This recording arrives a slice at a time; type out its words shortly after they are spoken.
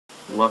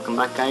Welcome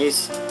back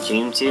guys,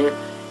 James here,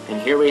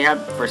 and here we have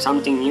for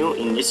something new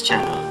in this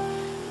channel.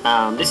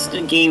 This is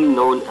the game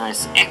known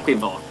as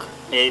Equivoque.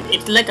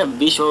 It's like a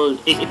visual,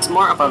 it's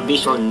more of a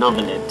visual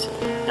novelette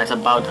that's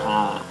about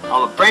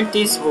an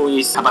apprentice who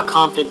is have a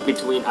conflict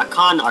between a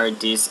con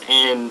artist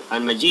and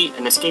an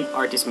escape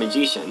artist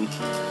magician.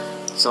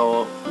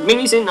 So the main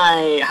reason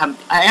I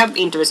have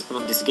interest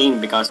of this game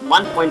because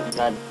one point is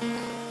that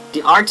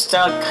the art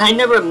style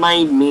kind of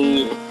remind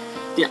me.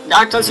 The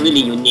art style is really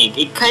unique.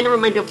 It kind of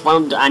reminds me of one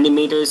of the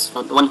animators,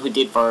 the one who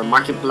did for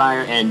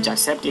Markiplier and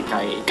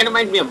Jacksepticeye. It kind of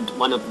reminds me of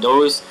one of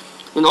those.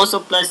 And also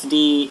plus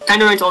the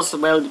kind of reminds also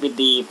well with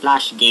the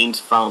Flash games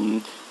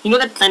from, you know,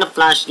 that kind of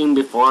Flash game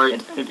before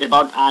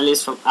about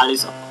Alice from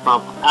Alice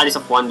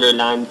of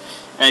Wonderland,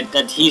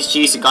 that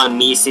she's gone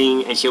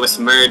missing and she was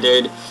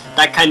murdered.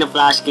 That kind of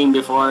Flash game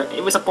before.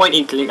 It was a point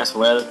and click as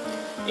well.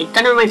 It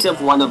kind of reminds me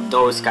of one of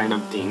those kind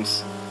of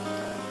things.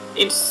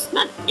 It's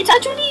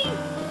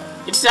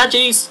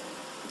actually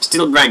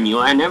still brand new.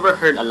 I never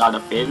heard a lot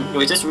of it. It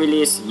was just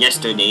released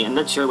yesterday. I'm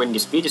not sure when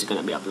this video is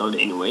gonna be uploaded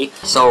anyway.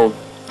 So,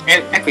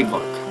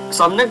 Equivoque.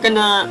 So I'm not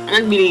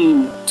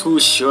really too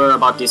sure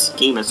about this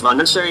game as well. I'm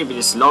not sure if it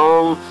is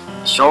long,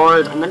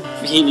 short. I'm not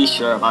really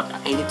sure about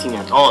anything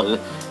at all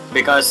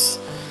because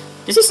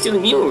this is still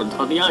new.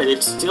 I'll be honest,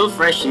 it's still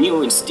fresh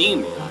new in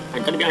Steam. I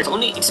gotta be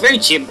honest. It's very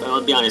cheap.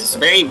 I'll be honest, it's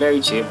very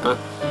cheap.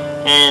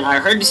 And I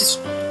heard this is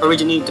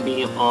originally to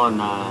be on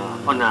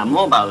a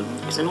mobile.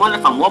 It's in one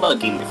of a mobile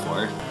game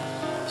before.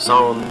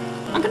 So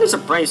I'm kind of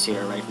surprised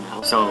here right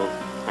now. So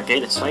okay,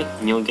 let's try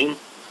new game.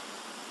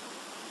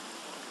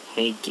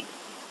 Hey,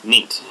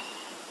 neat.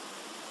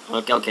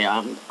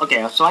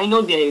 Okay. So I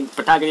know the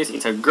protagonist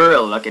is a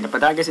girl. Okay, the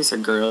protagonist is a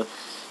girl,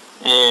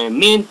 and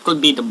Mint could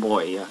be the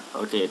boy.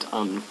 Okay.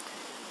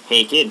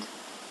 Hey kid.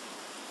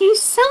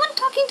 Is someone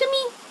talking to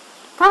me?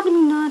 Probably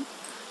not.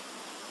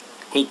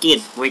 Hey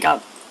kid, wake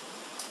up.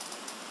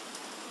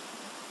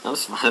 That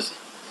was fast.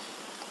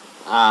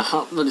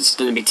 But it's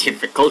gonna be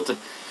difficult.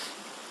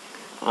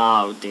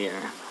 Oh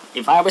dear.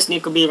 If I was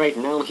Nicoby right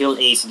now, he'll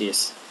ace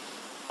this.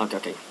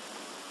 Okay.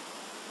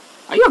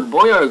 Are you a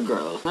boy or a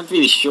girl? Not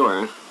really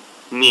sure.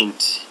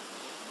 Mint.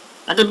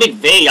 That's a bit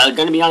vague, I'm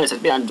gonna be honest, it's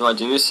a bit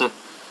androgynous.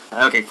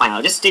 Okay, fine,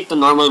 I'll just stick to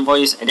normal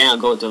voice and then I'll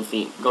go to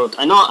theme.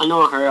 I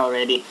know her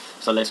already,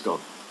 so let's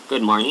go.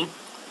 Good morning.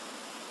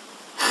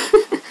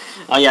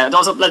 Oh yeah,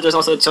 there's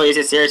also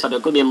choices here, so there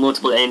could be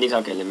multiple endings.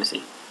 Okay, let me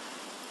see.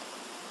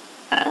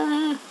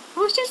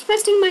 I was just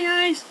resting my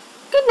eyes.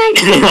 Good night.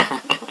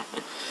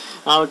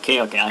 Okay,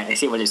 I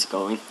see where it's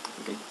going.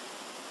 Okay.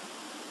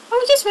 I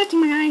was just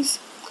resting my eyes.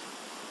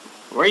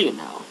 Where are you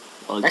now?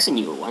 Well, that's a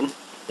new one.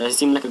 Doesn't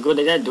seem like a good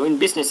idea during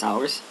business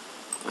hours.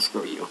 Oh,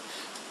 screw you.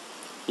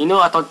 You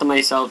know, I thought to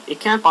myself, it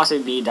can't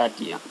possibly be that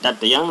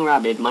the young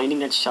rabbit minding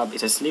that shop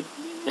is asleep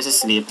in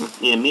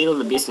the middle of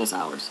the business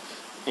hours.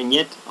 And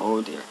yet,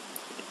 oh dear.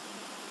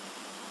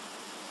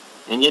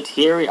 And yet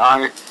here we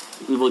are.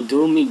 It will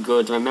do me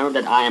good to remember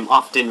that I am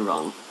often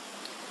wrong.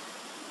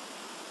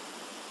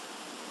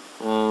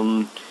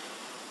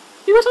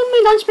 It was on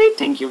my lunch break,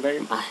 thank you very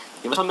much.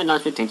 It was on my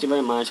lunch break, thank you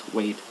very much.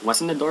 Wait,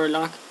 wasn't the door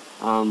locked?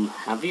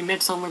 Have we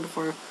met somewhere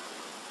before?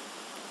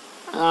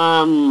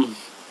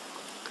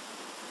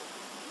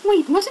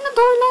 Wait, wasn't the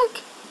door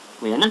locked?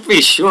 Wait, I'm not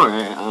really sure.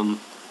 I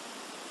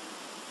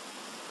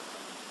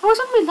was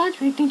on my lunch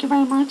break, thank you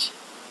very much.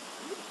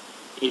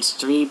 It's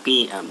 3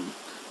 p.m.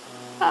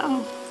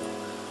 Uh-oh.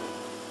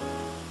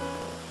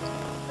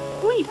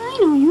 Wait, I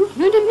know you.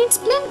 You're the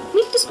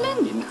Meet the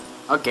Splendid.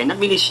 Okay, not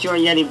really sure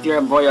yet if you're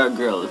a boy or a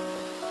girl.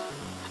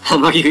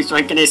 Are you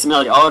trying? Can I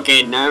smell you?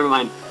 Okay, never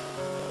mind.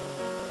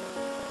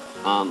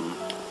 Why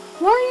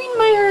are you in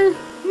my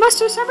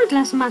Master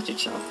Saberglass magic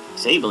shop?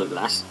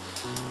 Saberglass?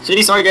 So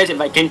sorry guys if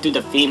I can't do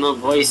the female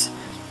voice.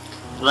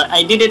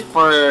 I did it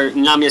for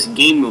Namia's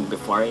game move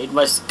before. It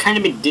was kind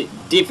of a bit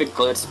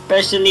difficult,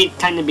 especially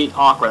kind of a bit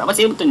awkward. I was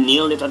able to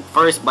nail it at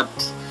first, but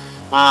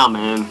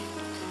man.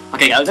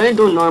 Okay, I'm gonna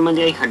do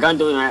normally.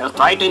 I'll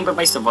try to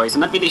improvise the voice.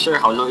 I'm not really sure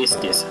how long is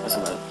this as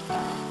well.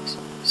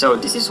 So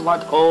this is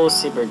what all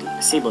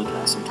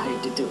Saberglass are trying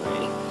to do,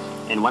 eh?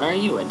 And what are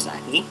you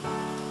exactly?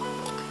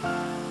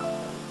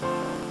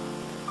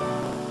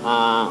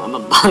 I'm a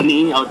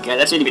bunny. Okay,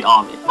 that's really a bit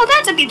obvious. Oh,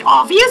 that's a bit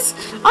obvious.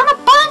 I'm a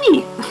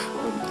bunny.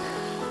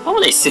 How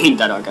will I say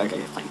that?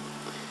 Okay, fine.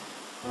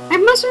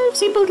 I'm Master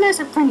Saberglass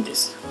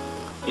Apprentice.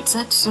 Is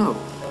that so?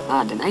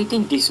 Then I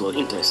think this will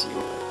interest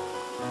you.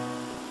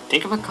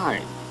 Think of a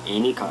card.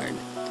 Any card.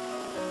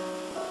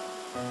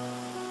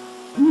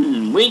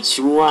 Which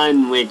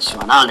one?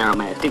 Oh, never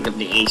mind. Think of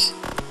the ace.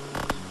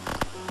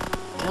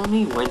 Tell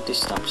me when to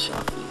stop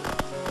shopping.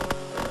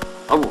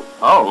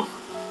 Oh.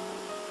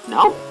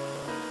 No?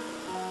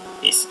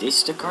 Is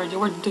this the card you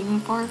were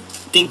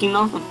thinking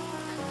of?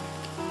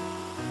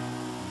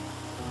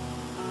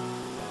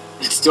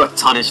 Let's do a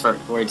tonish for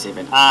words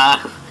even.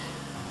 Whoa,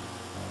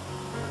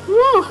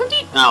 how do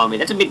you... Oh, I mean,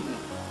 that's a bit...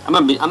 I'm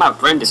an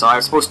apprentice, so I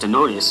was supposed to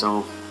know this,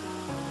 so...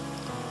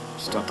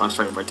 Just do a tonish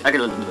for words. I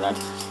can do that.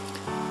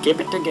 Keep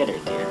it together,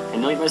 dear. I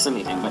know it was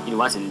amazing, but it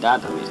wasn't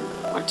that amazing.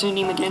 What's your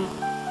name again?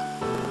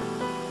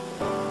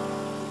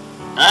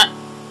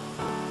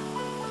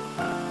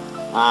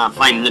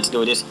 Fine, let's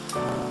do this.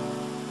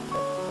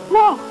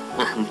 Wow!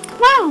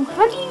 Wow!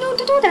 How do you know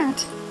to do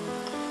that?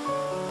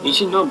 You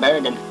should know better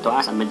than to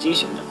ask a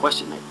magician a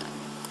question like that.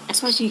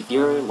 Especially if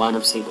you're one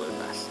of Sable's.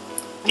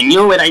 I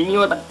knew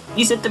it, but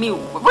he said to me,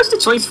 what's the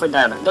choice for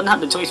that? I don't have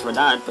the choice for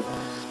that, but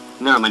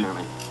never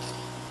mind.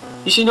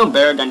 You should know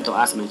better than to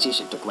ask a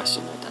magician to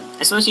question like that.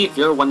 Especially if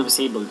you're one of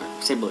Sable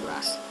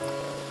race.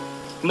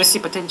 You must see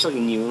potential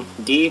in you,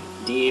 deep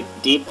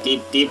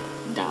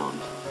down.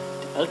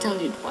 I'll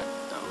tell you what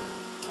though.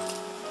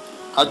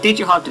 I'll teach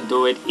you how to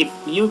do it if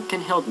you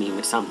can help me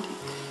with something.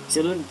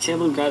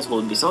 Sable guys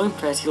will be so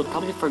impressed he'll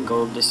probably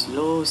forgo the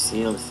slow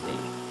sales thing.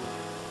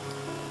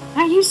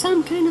 Are you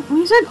some kind of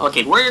wizard?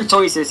 Okay, what are the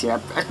choices here?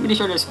 I'm pretty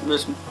sure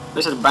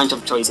there's a bunch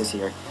of choices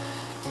here.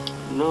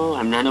 No,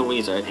 I'm not a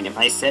wizard, and if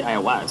I said I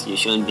was, you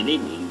shouldn't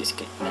believe me in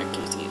that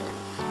case either.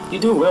 You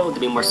do well to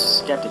be more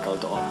skeptical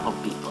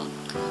of people.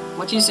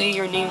 What did you say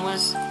your name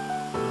was?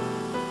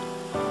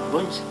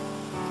 Bundt?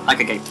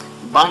 Okay.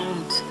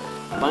 Bundt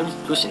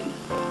Kuchen.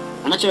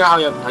 I'm not sure how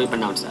you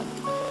pronounce that.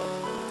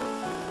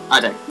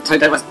 That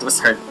was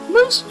hard.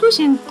 Bundt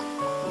Kuchen.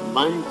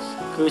 Bundt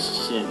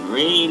Kuchen.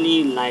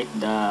 Really like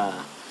the...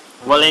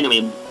 Well,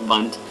 anyway,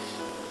 Bundt.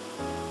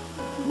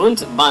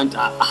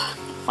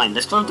 Fine,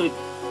 let's go to it.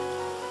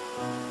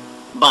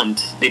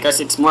 Bundt, because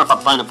it's more of a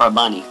pun of our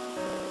bunny.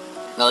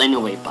 Well,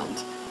 anyway,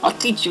 Bundt, I'll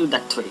teach you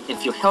that trick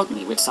if you help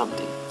me with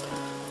something.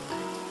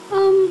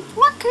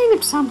 What kind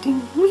of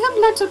something? We have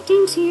lots of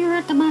things here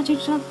at the magic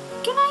shop.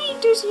 Can I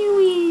interest you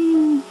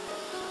in...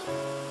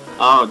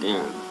 Oh,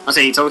 dear.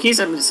 Okay, so he's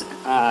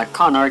a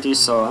con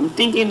artist, so I'm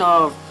thinking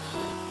of...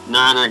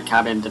 not a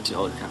cabinet, that's the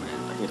old cabinet.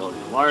 Like with all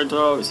the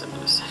wardrobe,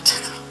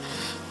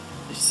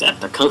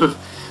 receptacle.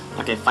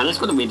 Okay, fine, let's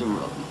go to reading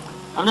room.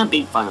 I'm not a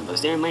big fan of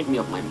those, they remind me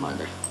of my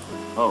mother.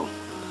 Oh.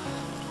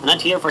 I'm not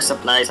here for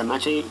supplies, I'm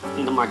actually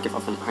in the market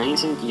of an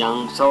ancient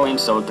young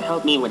so-and-so to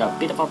help me with a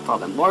bit of a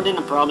problem. More than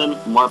a problem,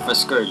 more of a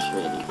scourge,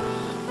 really.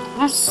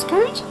 A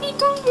scourge? I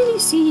don't really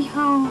see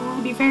how it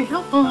would be very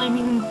helpful. I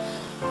mean,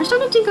 I still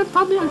don't think I'm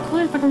probably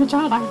unqualified for the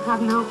job I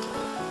have now.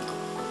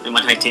 And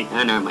what do I take?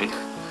 Never mind.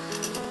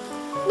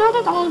 Not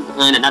at all.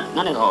 No,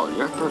 not at all,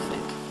 you're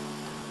perfect.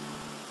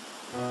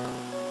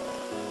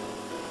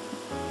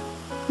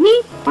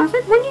 Me?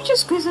 Perfect? Weren't you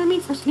just quizzing me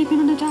for sleeping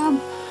on the job?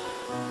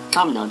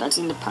 Come now, that's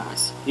in the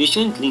past. You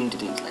shouldn't cling to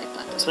things like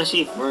that,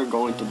 especially if we're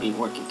going to be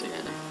working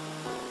together.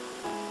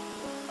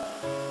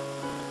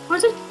 Why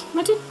is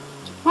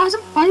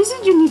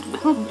it you need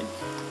help with?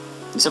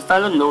 There's a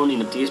fellow known in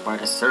the police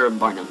part as Sir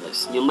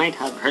Barnabas. You might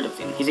have heard of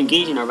him. He's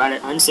engaged in a rather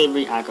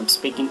unsavory act of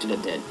speaking to the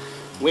dead,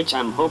 which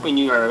I'm hoping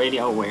you are already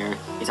aware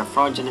is a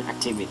fraudulent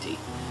activity.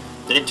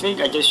 The trick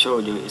I just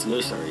showed you is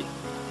illusory.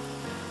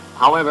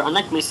 However,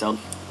 unlike myself,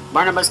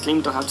 Barnabas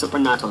claimed to have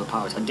supernatural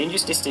powers, a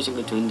dangerous distinction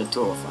between the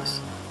two of us.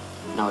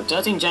 Now,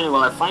 just in general,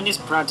 I find this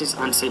practice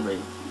unsavory,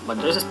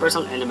 but there's a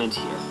personal element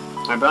here.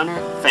 My brother,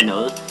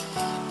 Fennel,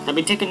 has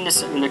been taken in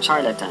a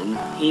charlatan.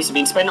 He's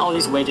been spending all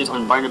his wages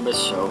on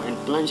Barnabas' show and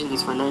plunging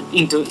into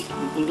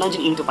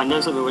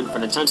financial ruin for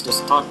the chance to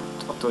talk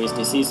to his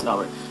deceased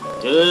lover.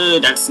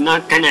 Dude, that's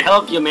not gonna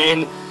help you,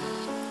 man.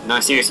 No,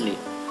 seriously.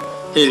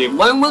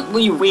 Why will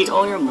you wait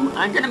all your...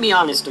 I'm gonna be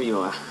honest to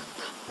you.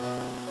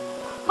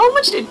 How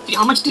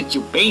much did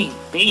you pay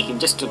him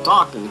just to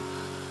talk?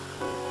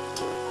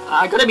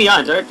 I gotta be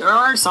honest, there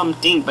are some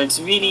things, but it's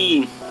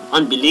really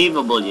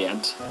unbelievable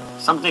yet.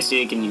 Sometimes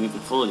they can even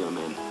fool you,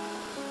 man.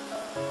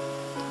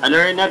 I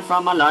learned that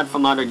from a lot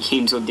from other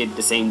games who did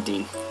the same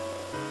thing.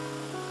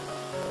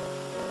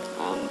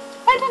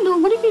 I don't know,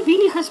 what if he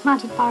really has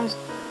magic powers?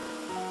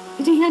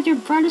 You think he had your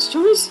brother's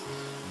choice?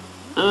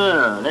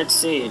 Let's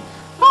see.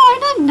 Oh, I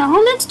don't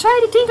know, let's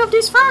try to think of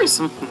this first.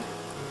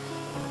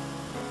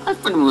 That's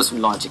for the most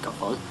logic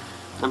of all.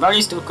 My body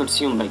is too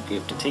consumed by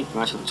grief to take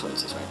rational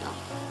choices right now.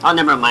 Oh,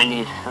 never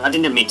mind. I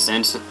think that makes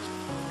sense.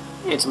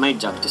 It's my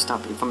job to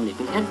stop you from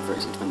leaping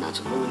headfirst into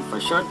financial ruin for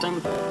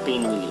short-term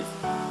pain relief.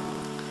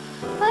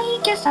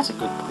 I guess that's a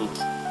good point.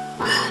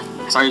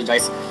 Sorry,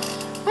 guys.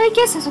 I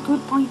guess that's a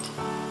good point.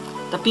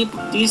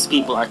 These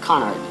people are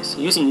con artists,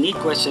 using lead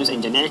questions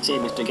and genetic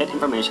statements to get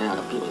information out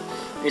of people.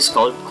 It's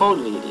called code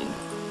reading.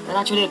 Is that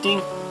actually a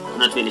thing? I'm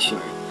not really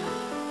sure.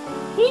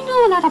 You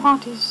know a lot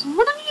about this.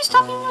 Why don't you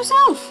stop him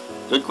yourself?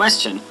 Good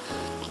question.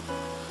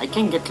 I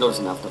can't get close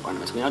enough to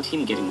Barnabas without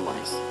him getting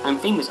wise. I'm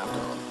famous after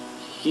all.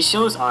 His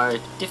shows are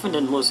different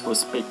than most who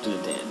speak to the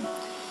dead.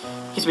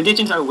 His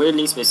predictions are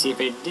weirdly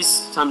specific. This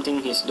is something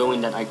he's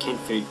doing that I can't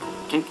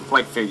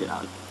quite figure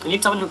out. I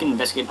need someone who can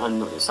investigate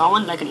unnoticed.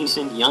 Someone like an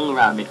innocent young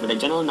rabbit with a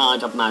general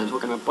knowledge of matters who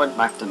can report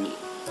back to me.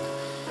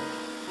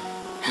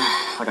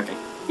 Okay.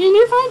 And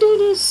if I do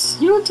this,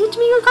 you'll teach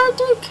me your card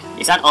trick?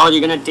 Is that all you're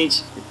gonna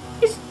teach?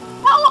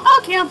 Oh,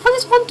 okay, I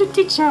just want to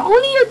teach her.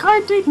 Only your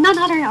card trick, none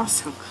other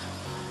else.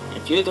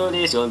 If you do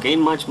this, you'll gain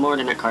much more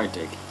than a card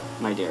trick,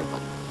 my dear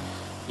one.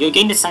 You'll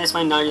gain the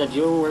satisfying knowledge that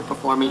you were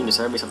performing in the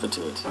service of the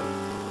truth.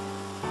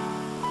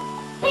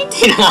 I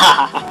did.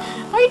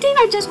 I think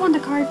I just won the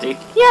card.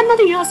 Yeah,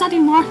 nothing else,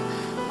 nothing more.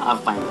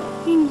 Fine.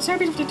 In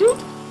service of the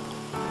truth?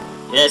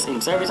 Yes,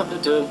 in service of the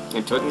truth,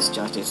 and truth is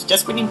justice,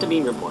 just waiting to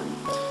be reborn.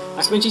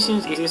 As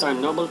magicians, it is our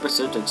noble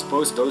pursuit to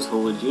expose those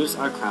who would use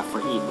our craft for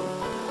evil.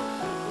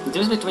 The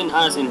difference between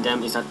us and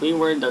them is that we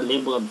wear the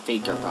label of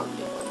faker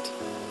proudly.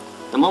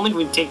 The moment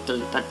we take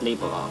that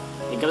label off,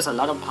 it gives a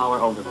lot of power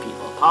over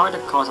people. Power the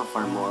cause of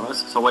our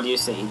morals. So what do you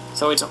say?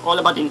 So it's all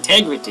about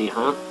integrity,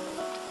 huh?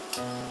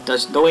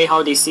 That's the way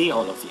how they see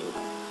all of you.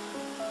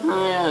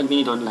 I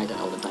really don't like that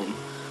all the time.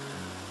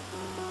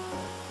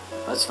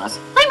 That's fast.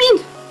 I'm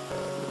in!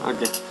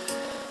 Okay.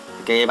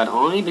 Okay, but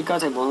only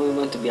because I only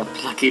want to be a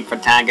plucky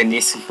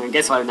protagonist. I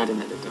guess what I'm not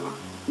another two.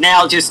 Now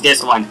I'll choose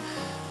this one.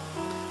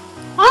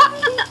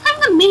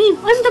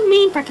 I'm the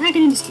main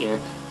protagonist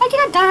here. I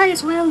cannot die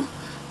as well.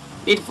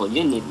 Beautiful,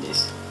 you need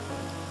this.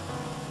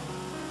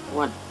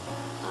 What?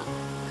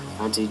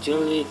 Fancy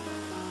jewelry.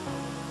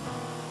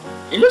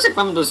 It looks like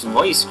one of those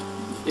voice.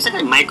 Is that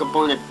a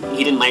microphone,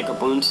 hidden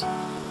microphones?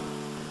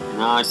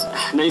 No, it's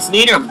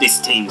neither of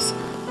these things.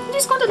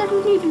 Just go to that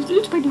room,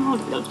 it's pretty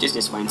old. I'll choose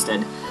this one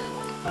instead.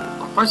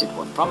 Of course it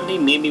won't. Probably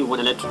maybe it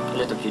won't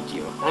electrocute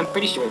you. I'm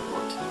pretty sure it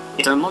won't.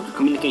 It's a remote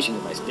communication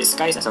device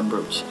disguised as a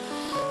brooch.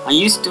 I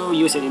used to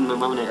use it in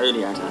one of my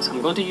earlier tasks.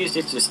 I'm going to use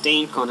this to stay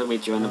in contact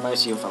with you and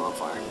advise you from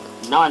afar.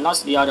 Now I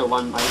lost the other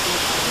one. I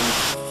think I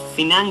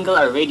can finagle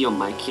a radio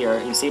mic here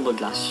in Sable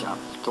Glass shop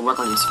to work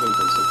on its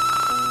frequency.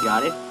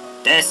 Got it?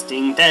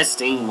 Testing,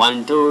 testing,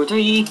 1, 2,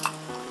 3.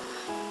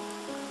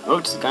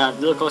 Oops, got a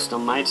little close to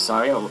mic.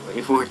 Sorry,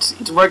 it works.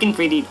 It's working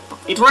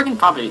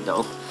properly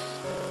though.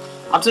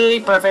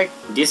 Absolutely perfect.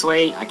 This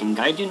way, I can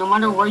guide you no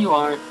matter where you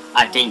are.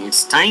 I think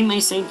it's time I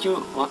sent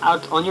you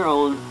out on your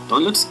own.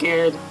 Don't look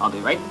scared. I'll be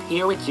right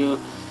here with you.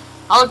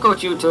 I'll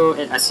coach you to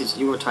it as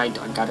you were trying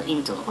to gather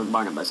intel on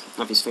Barnabas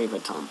of his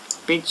favorite town.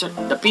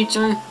 The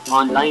preacher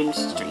on Lime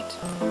Street.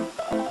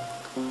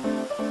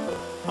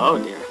 Oh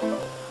dear.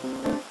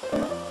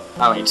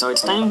 Alright, so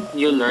it's time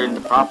you learn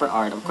the proper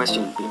art of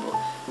questioning people.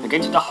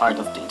 Get to the heart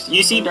of things.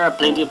 You see, there are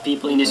plenty of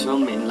people in this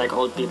room, and like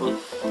old people,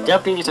 their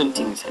opinions on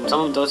things, and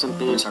some of those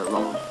opinions are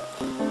wrong.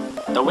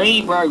 The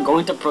way we're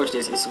going to approach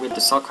this is with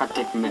the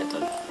Socratic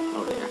method.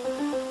 Oh dear.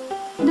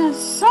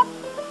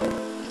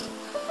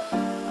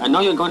 I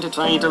know you're going to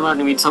try interrupt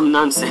me with some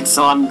nonsense,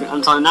 so I'm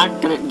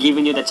not gonna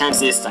giving you the chance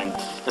this time.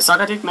 The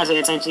Socratic method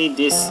is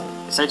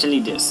essentially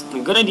this. A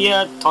good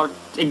idea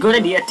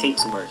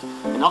takes work,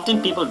 and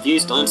often people's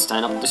views don't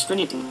stand up to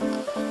scrutiny.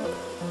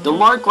 The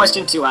more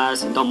questions you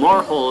ask, the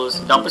more holes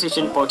the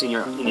opposition pokes in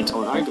its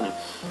own argument.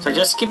 So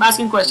just keep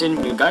asking questions.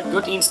 You got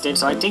good instinct,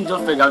 so I think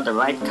you'll figure out the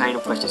right kind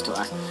of questions to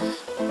ask.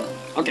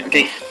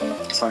 Okay.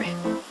 Sorry.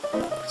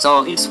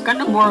 So it's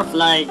kind of more of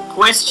like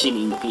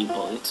questioning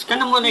people. It's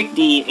kind of more like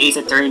the Ace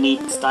Attorney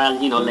style,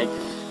 you know, like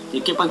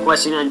you keep on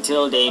questioning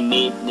until they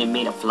made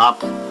a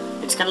flop.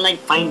 It's kind of like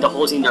find the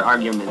holes in their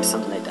argument,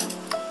 something like that.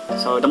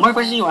 So the more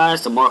questions you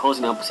ask, the more holes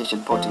in the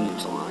opposition poke in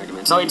its own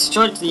argument. So it's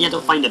short, you have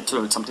to find the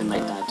truth, something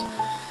like that.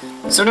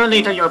 Sooner or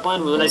later, your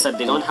opponent will realize that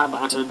they don't have an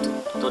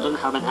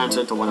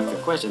answer to one of your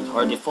questions,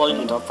 or they fall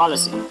into a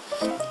fallacy.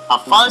 A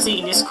fallacy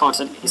in this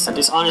concept is a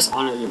dishonest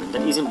argument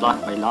that isn't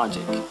blocked by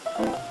logic.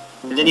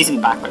 That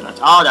isn't backed by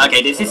logic. Oh,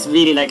 okay. This is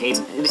really like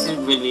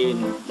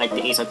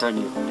the Ace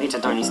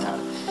Attorney style.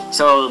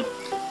 So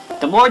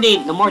the more they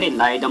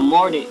lie, the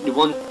more they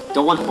won't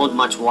hold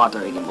much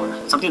water anymore.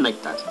 Something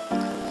like that.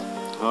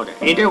 Okay.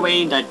 Either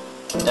way,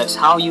 that's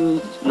how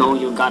you know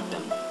you got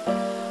them.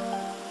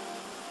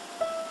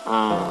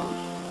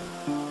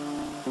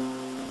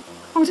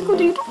 I wasn't going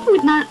to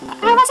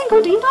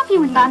interrupt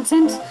you with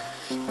nonsense.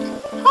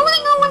 How will I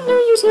know when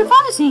they're using a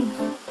fallacy?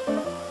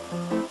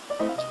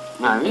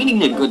 I really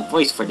need a good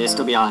voice for this,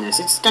 to be honest.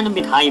 It's kind of a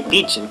bit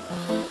high-pitched.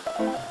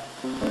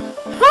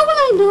 How will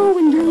I know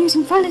when they're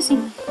using fallacy?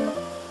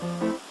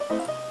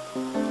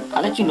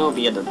 I'll let you know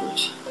via the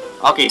bridge.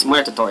 Okay, it's more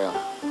a tutorial.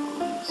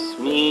 This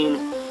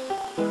mean.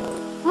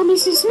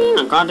 Mrs. Mean.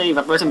 On contrary, if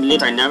a person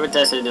believes are never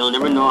tested, they'll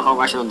never know how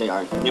rational they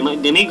are.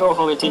 They may go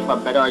home and think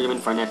of a better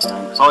argument for next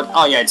time. So,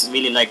 oh yeah, it's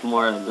really like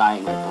more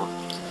lying right now.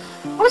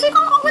 I wasn't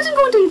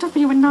going to interrupt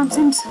you with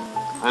nonsense.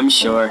 I'm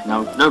sure.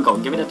 Now go,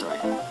 give it a try.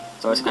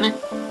 So it's gonna.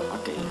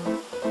 Okay.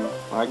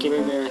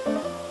 Argument there.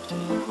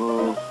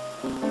 Hello.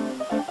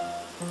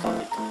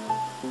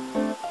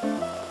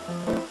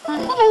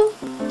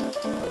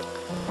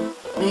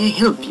 May I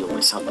help you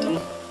with something?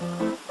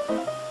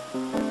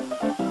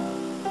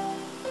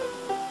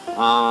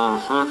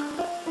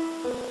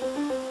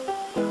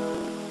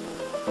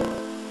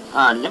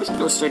 Let me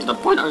go straight to the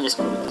point, or let's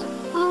go with it.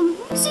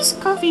 Is this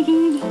coffee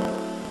good?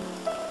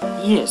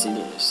 Yes, it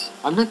is.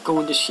 I'm not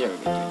going to share with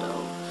you,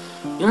 though.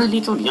 You're a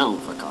little young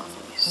for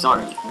coffee.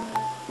 Sorry.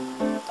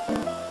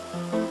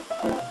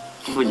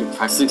 Will you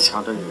press the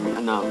shutter?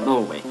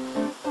 No way.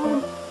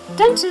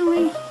 Thanks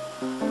anyway.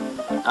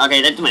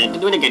 Okay, do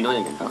it again.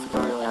 Coffee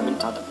tutorial, I haven't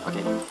taught them.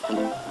 Okay,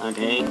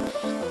 okay.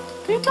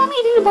 Can you tell me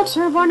anything about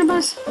Sir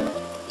Barnabas?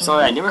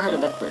 Sorry, I never heard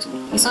of that person.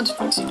 He sounds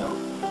fancy, though.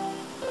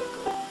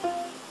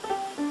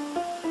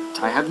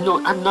 I have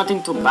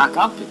nothing to back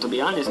up, to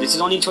be honest. This is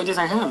the only choices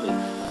I have.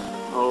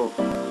 Oh.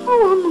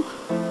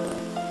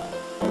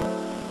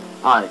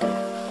 Okay.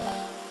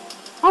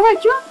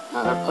 Alright, you?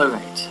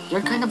 Alright.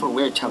 You're kind of a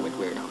weird child with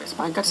weird hobbies,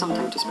 but I got some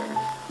time to spare.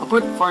 I'll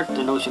put forth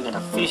the notion that a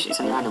fish is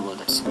an animal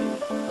that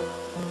swims.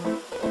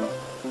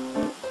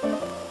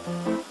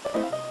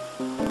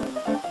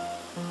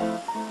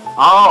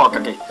 Oh,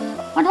 okay.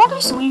 But how do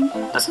they swim?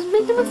 Does it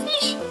make them a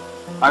fish?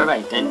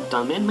 Alright, then to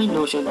amend my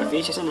notion, a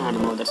fish is an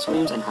animal that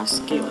swims and has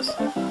scales.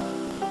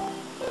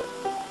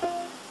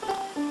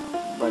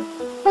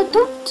 But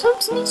don't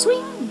ducks need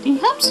swim? They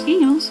have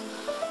scales.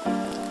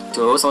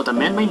 So to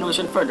amend my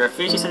notion further,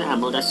 fish is an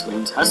animal that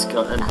swims, has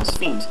scales, and has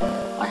fins.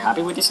 Are you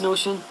happy with this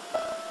notion?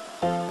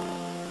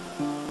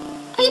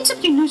 I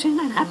accept your notion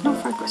and have no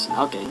further question.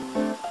 Okay.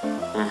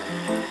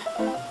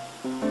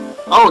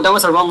 Oh, that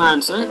was a wrong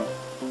answer.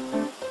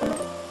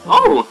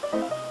 Oh!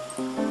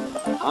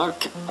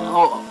 Okay.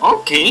 Oh,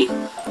 okay.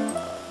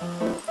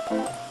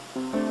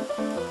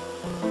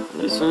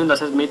 This one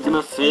doesn't make them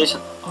a fish.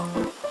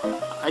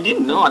 I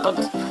didn't know. I thought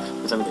this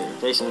was a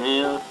irritation.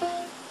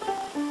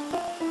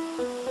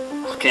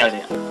 Okay,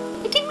 okay.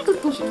 I think we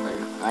could push it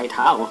further. Right,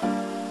 how?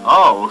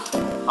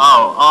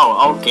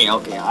 Okay.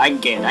 I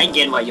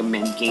get what you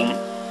meant, King.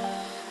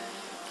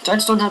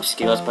 Sharks don't have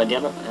scales, but they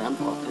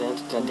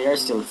are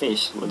still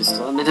fish. Well, this is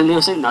still mental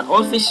illusion. Not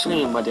all fish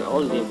swim, but they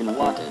all live in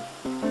water.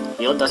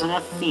 Eel doesn't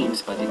have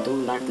fins, but they do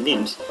lack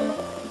limbs.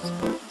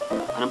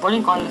 An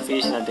important quality of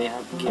fish is that they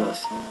have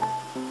gills.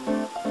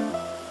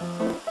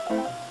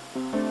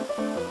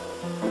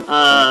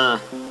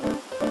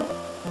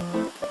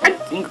 I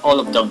think all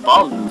of the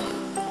above.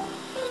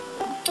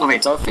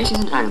 Alright, so a fish is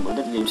an animal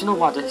that lives in the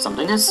water,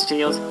 sometimes has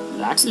scales,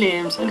 lacks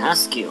limbs, and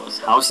has skills.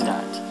 How's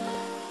that?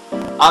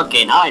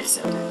 Okay, now I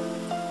accept it.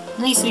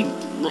 Nicely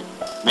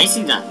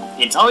done.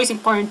 It's always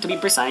important to be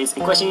precise,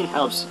 and questioning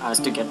helps us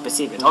to get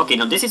specific. Okay,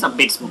 now this is a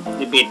bit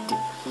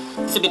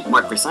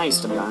more precise,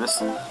 to be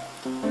honest.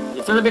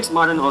 You feel a bit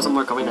smarter and also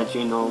more confident that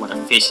you know what a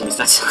fish is.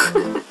 That's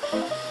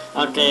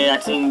okay. I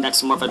think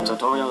that's more of a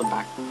tutorial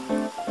back.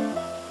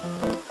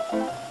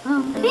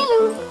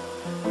 Hello.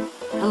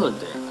 Hello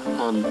there.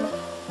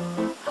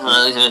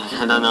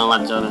 I don't know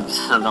what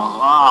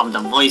the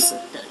voice.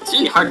 It's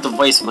really hard to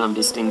voice one of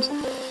these things.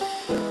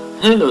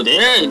 Hello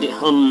there.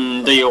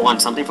 Do you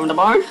want something from the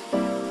bar?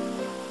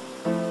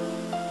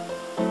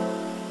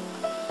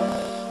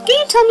 Can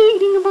you tell me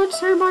anything about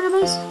Sir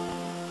Barnabas?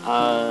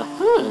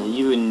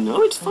 You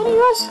know it's funny,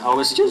 Russ? I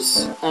was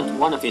just at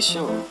one of his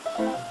shows.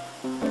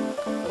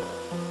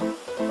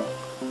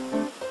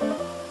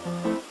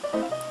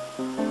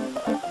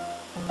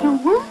 Your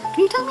what? Can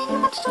you tell me anything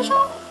about the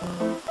show?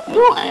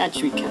 No, I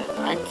actually can.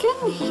 I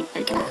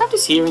have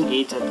this hearing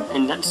aid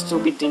and that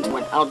stupid thing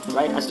went out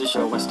right as the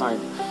show was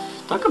started.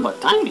 Talk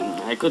about timing.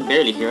 I could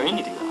barely hear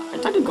anything. I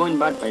started going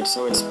bad, but it's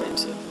so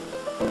expensive.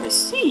 I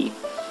see.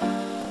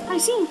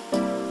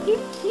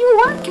 You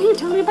what? Can you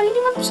tell me about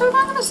anything about Sir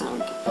Barnabas?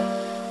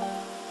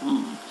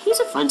 He's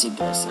a fancy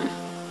dresser.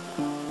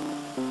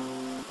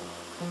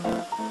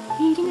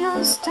 Anything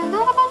else stand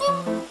out about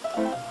him?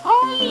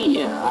 Oh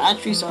yeah, I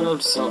actually sort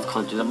of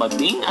self-conscious about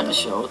being at the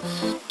show.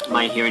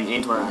 My hearing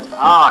aids were at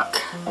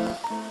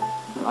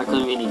I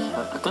couldn't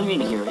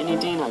really hear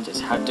anything. I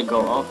just had to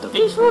go off the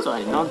visuals.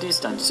 I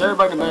noticed that Sir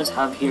Barnabas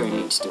have hearing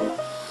aids too.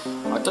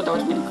 I thought that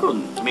was really cool.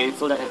 It made me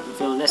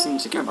feel less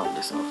insecure about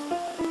myself.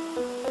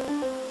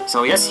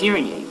 So yes,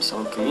 hearing aids.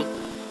 Okay.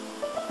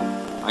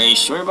 Are you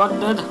sure about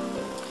that?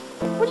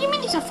 What do you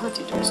mean he's a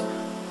fancy dresser?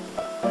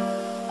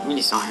 I'm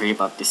really sorry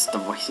about this, the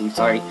voicing.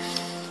 Sorry.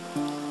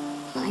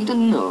 I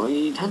don't know.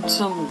 He had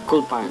some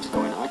cool parts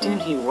going on. I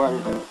think he wore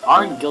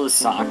argyle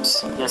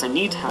socks. He has a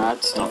neat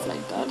hat, stuff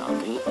like that.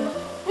 Okay.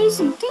 I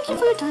see. Thank you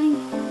for your time.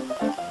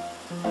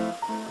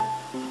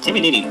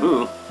 Intimidating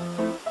who?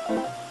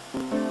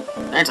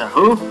 That's a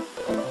who?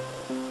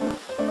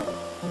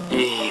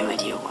 What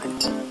do you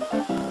want?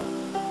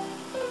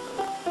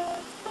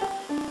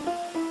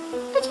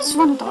 I just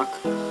want to talk.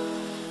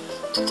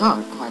 To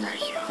talk? What are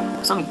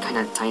you? Some kind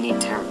of tiny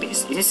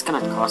therapist. Is this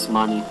gonna cost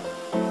money?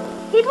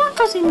 It won't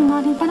cost any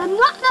money, but I'm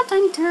not a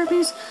tiny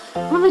therapist.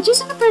 I'm a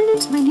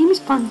magician-apprentice. My name is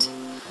Bundt.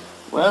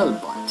 Well,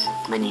 Bundt,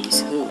 my name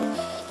is who?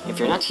 If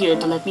you're not here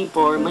to let me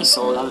pour my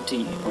soul out to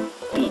you,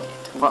 beat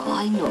it. For all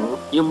I know,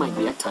 you might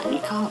be a tiny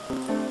cop.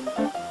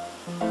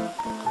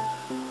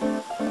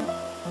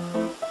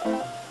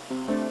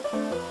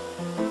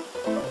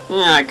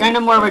 Yeah, kinda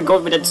more of a go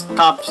with that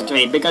cop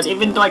straight, because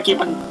even though I keep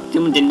on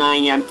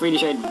denying it, I'm pretty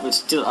sure it was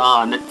still,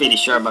 I'm not pretty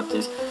sure about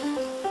this.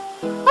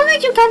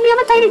 Alright, you got me, I'm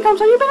a tiny cop,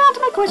 so you better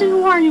answer my question,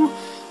 who are you?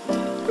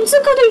 I'm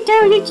still going to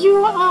interrogate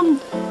you,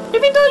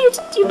 even though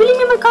you believe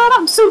I'm a cop,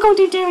 I'm still going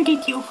to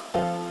interrogate you.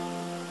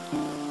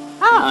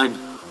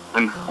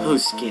 I'm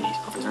who's skinny,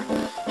 officer?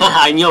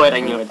 I knew it.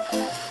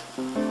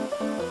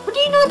 What do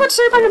you know about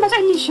Sir Barnabas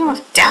and these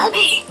shows? Tell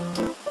me!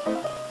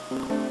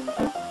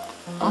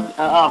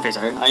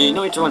 Officer, I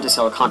know you want to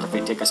sell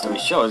counterfeit tickets to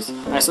his shows.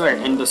 I swear,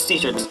 and those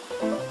t-shirts,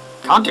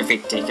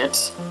 counterfeit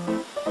tickets?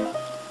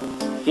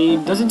 He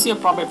doesn't see a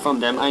profit from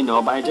them, I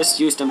know, but I just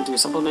use them to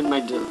supplement my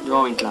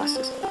drawing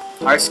classes.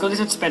 Our school is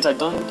expense. I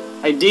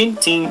didn't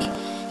think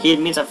he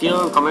admits a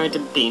few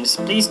commemorated things.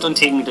 Please don't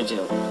take me to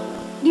jail.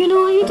 Do you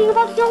know anything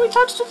about your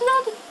recharge to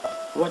that?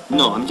 What?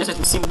 No, I'm just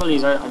a simple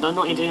user. I don't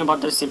know anything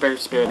about the super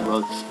spirit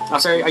world.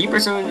 Sorry, are you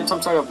pursuing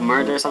some sort of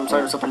murder, some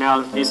sort of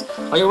supernatural case?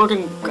 Are you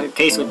working a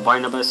case with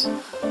Barnabas?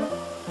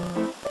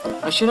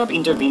 I should have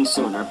intervened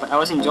sooner, but I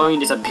was enjoying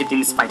this a bit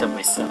in spite of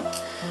myself.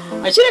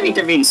 I should have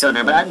intervened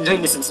sooner, but I'm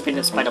doing this in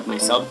spite of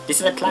myself. This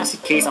is a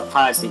classic case of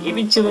fallacy.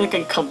 Even children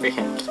can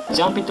comprehend.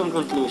 Jump into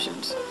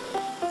conclusions.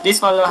 This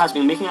fellow has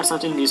been making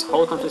assumptions this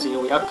whole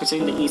conversation without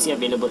considering the easy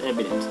available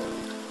evidence.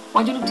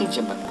 Why do you not teach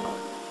him about it?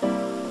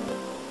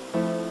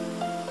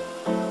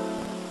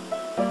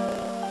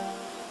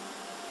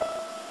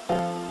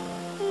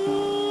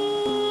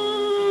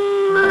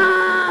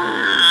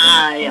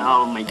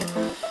 Oh my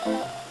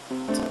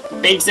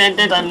god. Big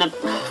sentence, I'm not...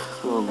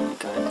 Oh my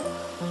god.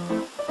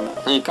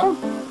 Tiny car?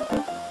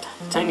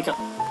 Tiny car.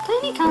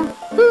 Tiny car.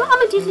 Well,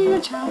 I'm a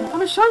little child.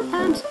 I'm a short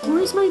pants.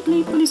 Where's my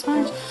police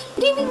badge?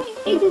 You didn't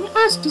even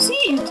ask to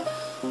see it.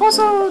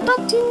 Also,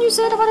 that thing you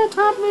said about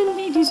entrapment,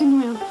 it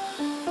isn't real.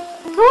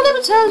 I will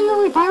never tell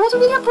you if I was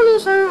really a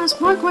police officer,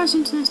 ask more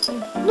questions next time.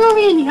 No,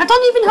 really, I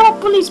don't even have a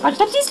police badge.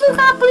 At least look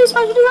at a police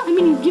badge. I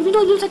mean, if you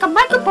don't use like a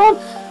microphone,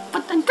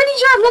 but I'm pretty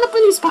sure I'm not a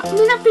police badge.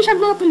 I'm pretty sure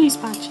I'm not a police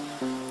badge.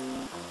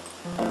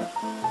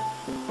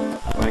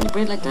 When you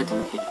put it like that,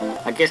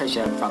 I guess I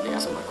should have probably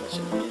asked more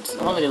questions. It's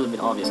all a little bit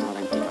obvious now that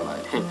I'm thinking about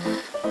it.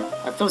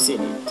 I feel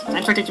silly.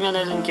 Thanks for teaching me a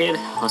lesson, kid.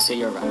 I'll see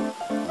you around.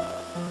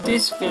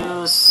 This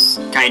feels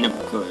kind of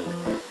good.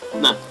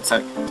 No,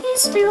 sorry.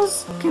 This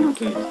feels kind of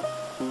good.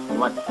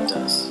 What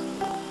does?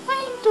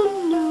 I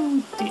don't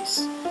know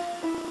this.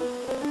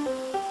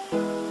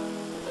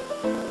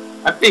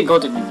 I think go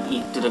to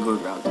the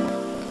good route.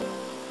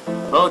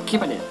 Well,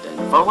 keep at it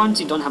then. For once,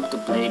 you don't have to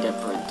play the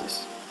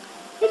apprentice.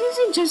 It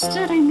isn't just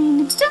that, I mean,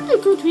 it's still a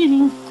good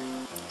feeling.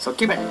 So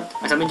keep at it.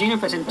 As a magician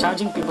person,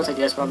 challenging people's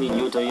ideas is probably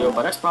new to you,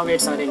 but that's probably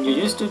exciting. You're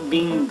used to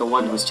being the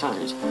one who's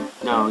challenged.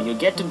 Now, you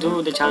get to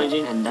do the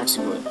challenging, and that's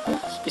good.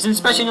 It's an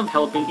expression of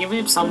helping, even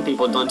if some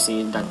people don't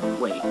see it that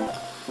way.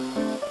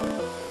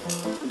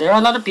 There are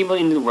a lot of people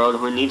in the world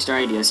who need their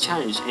ideas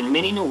challenged, and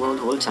many in the world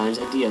who will challenge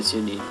ideas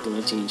you need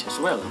to change as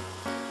well.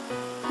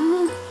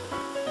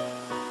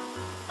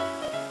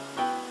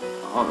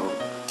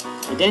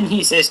 And then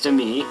he says to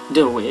me,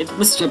 do it,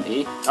 Mr.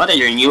 B. Oh, that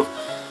you're new.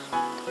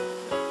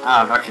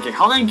 Okay,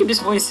 how do I give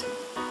this voice?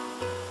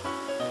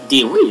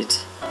 Do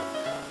it.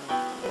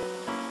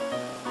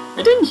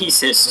 And then he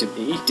says to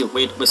me, do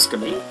it, Mr.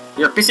 B.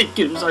 Your basic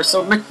skills are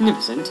so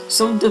magnificent,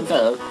 so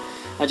developed.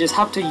 I just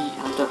have to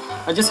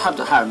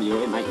have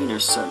you in my inner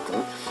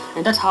circle,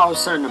 and that's how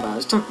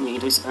Barnabas took me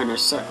into his inner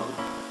circle.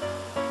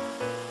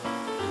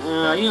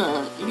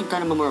 You're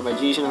kind of more of a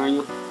magician, are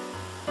you?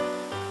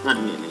 Not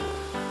really.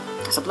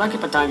 As a lucky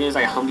protagonist,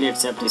 I humbly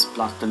accept this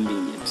plot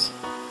convenience.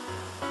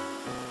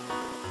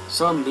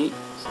 So amazing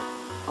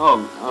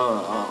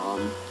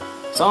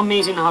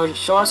how it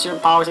shows your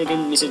powers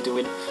again, Mr. Do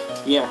It.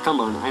 Yeah, come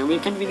on, we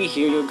can't really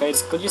hear you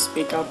guys. Could you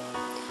speak up?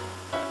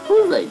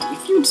 Alright,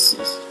 if you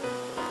insist.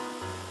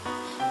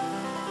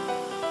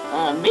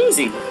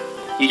 Amazing!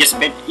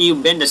 You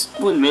bend the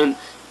spoon, man.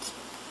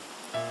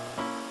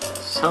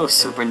 So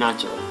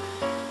supernatural.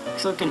 I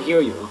still can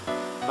hear you,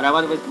 but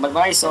what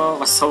I saw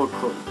was so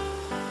cool.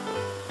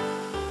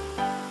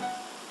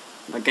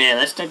 Okay,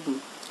 let's take.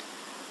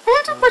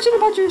 I have a question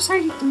about your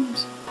psychic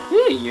dreams.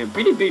 Hey, you're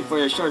pretty big for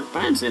your short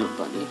pants, little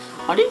buddy.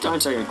 I didn't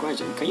answer your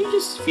question. Can you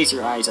just feast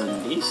your eyes on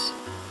this?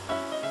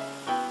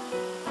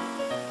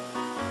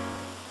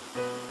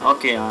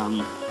 Okay,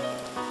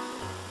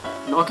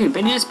 Okay,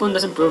 bending a spoon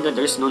doesn't prove that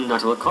there's no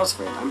natural cause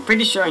for it. I'm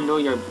pretty sure I know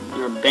you're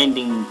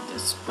bending the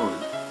spoon.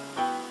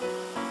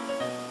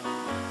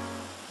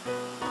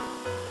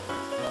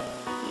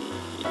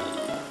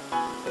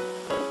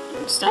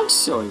 Is that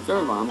so? If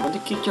you're wrong, I'm going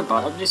to kick your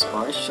butt out of this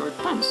bar's short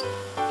pants.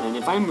 And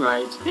if I'm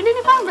right... And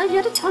if I'm right, you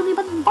have to tell me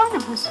about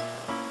Barnabas.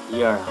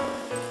 You're...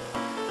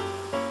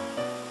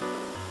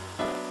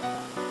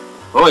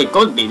 Oh, it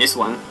could be this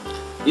one.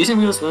 Using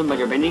real spoon, but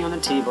you're bending on the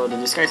table, then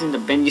disguising the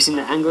bend using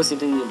the angle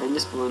sitting you bend the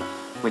spoon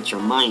with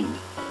your mind.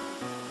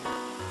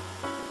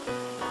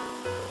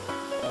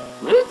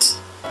 What?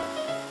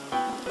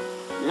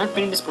 You're not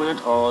bending the spoon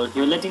at all.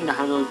 You're letting the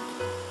handle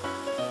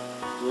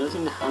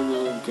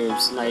curve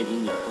slide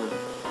in your hand.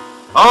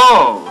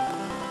 Oh!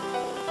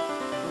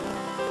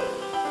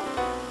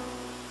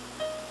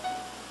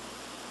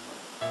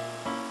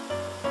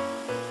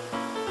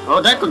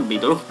 Oh, that could be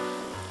though.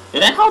 Is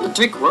that how the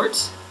trick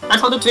works?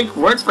 That's how the trick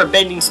works for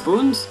bending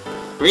spoons?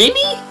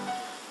 Really?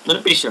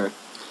 Not pretty sure.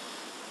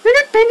 You're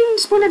not bending the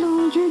spoon at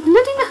all. You're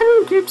letting the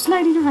handle grip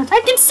slide in your hand.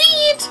 I can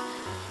see it!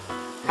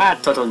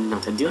 Total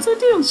not a deal. So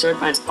deal, short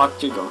pants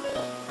ought you go.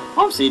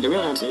 Obviously, the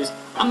real answer is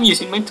I'm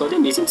using my totally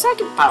amazing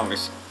psychic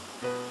powers.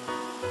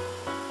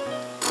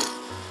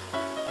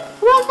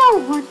 Well, now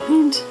what,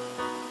 Mint?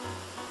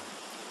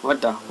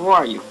 What the? Who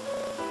are you?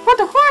 What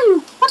the? Who are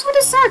you? What's with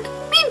the sack?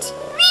 Mint!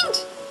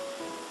 Mint!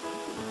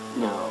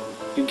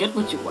 get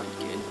what you want,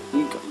 kid.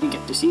 You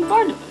get to see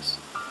Barnabas.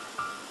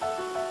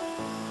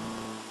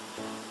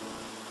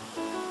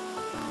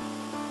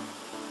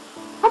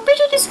 I'm pretty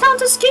sure this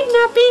counts as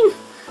kidnapping.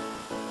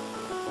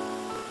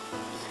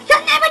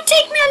 You'll never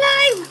take me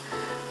alive.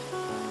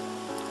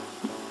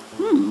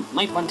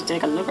 Might want to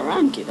take a look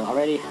around, kid.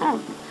 Already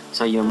have.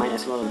 So you might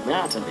as well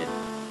relax a bit.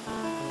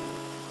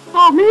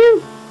 Oh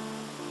man,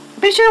 I'm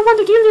pretty sure I want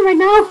to kill you right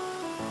now.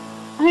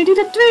 And I did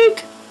a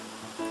trick.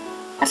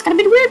 That's gonna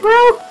be weird,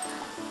 bro.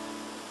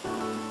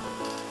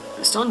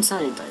 The stone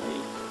side, I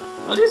think.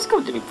 Well, this is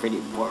going to be pretty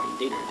boring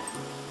dinner.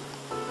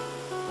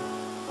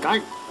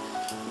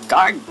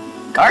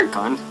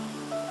 GuardCon?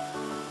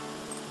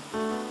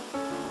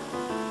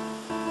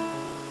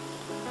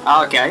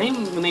 Okay, I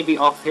think we may be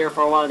off here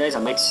for a while, guys. I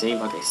might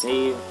save. Okay,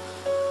 save.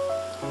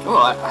 Oh,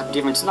 I have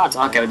different slots.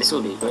 Okay, this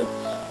will be good.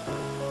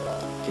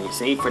 Okay,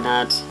 save for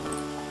that.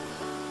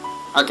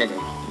 Okay.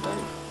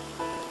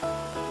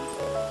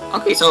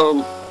 Okay,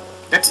 so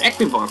that's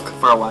Equivoque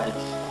for a while.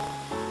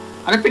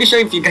 I'm not pretty sure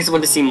if you guys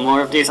want to see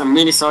more of this. I'm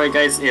really sorry,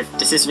 guys, if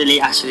this is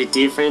really actually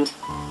different.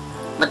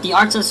 But the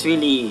art has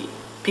really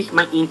piqued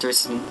my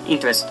interest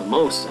the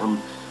most. I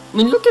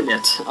mean, look at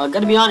it. I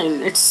gotta be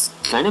honest, it's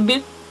kind of a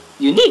bit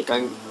unique.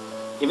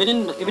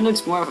 Even though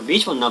it's more of a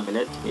visual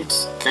novelette,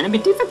 it's kind of a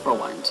bit different for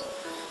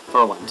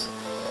once.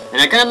 And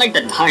I kind of like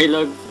the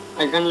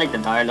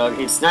dialogue.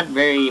 It's not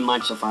very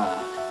much of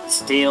a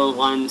stale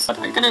ones, but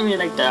I kind of really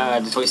like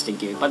the choice they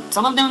give. But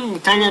some of them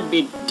kind of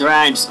be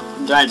drags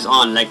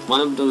on. Like one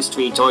of those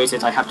 3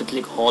 choices, I have to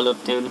click all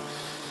of them.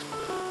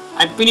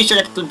 I'm pretty sure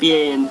that it could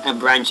be a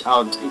branch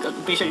out. I'm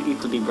pretty sure it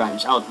could be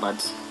branched out,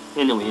 but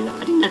anyway,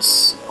 I think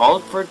that's all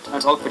for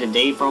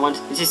today for once.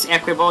 This is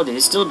Equivoque. This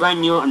is still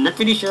brand new. I'm not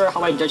really sure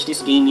how I judge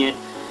this game yet.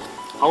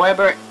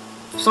 However,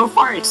 so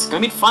far it's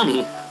gonna be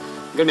funny.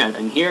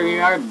 And here we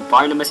are.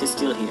 Barnabas is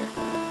still here.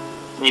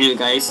 Anyway,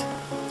 guys,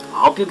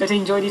 I hope you guys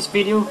enjoyed this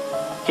video.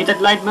 Hit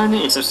that like button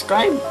and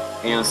subscribe,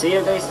 and I'll see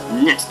you guys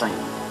next time.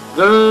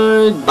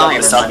 Goodbye,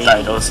 everybody.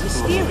 Subtitles.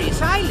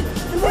 Mysterious island.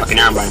 Okay,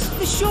 now, Brian.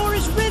 The shore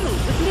is riddled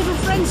with little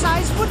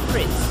friend-sized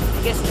footprints.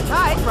 I guess the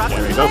tide brought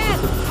them to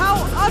land.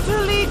 How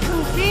utterly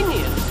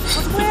convenient.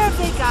 But where have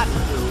they gotten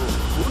to?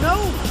 Who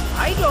knows?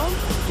 I don't.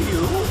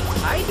 You?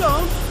 I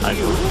don't.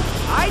 You?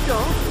 I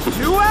don't.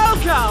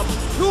 Welcome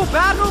to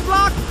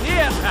BattleBlock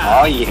Theater.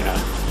 Oh yeah.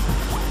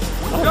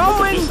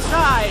 Go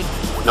inside.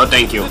 No,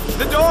 thank you.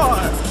 The door.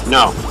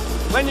 No.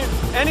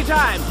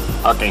 Anytime.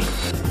 Okay.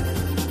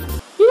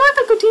 You know if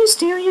I continue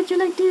staring at you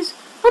like this,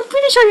 I'm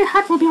pretty sure your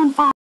hat will be on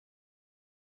fire.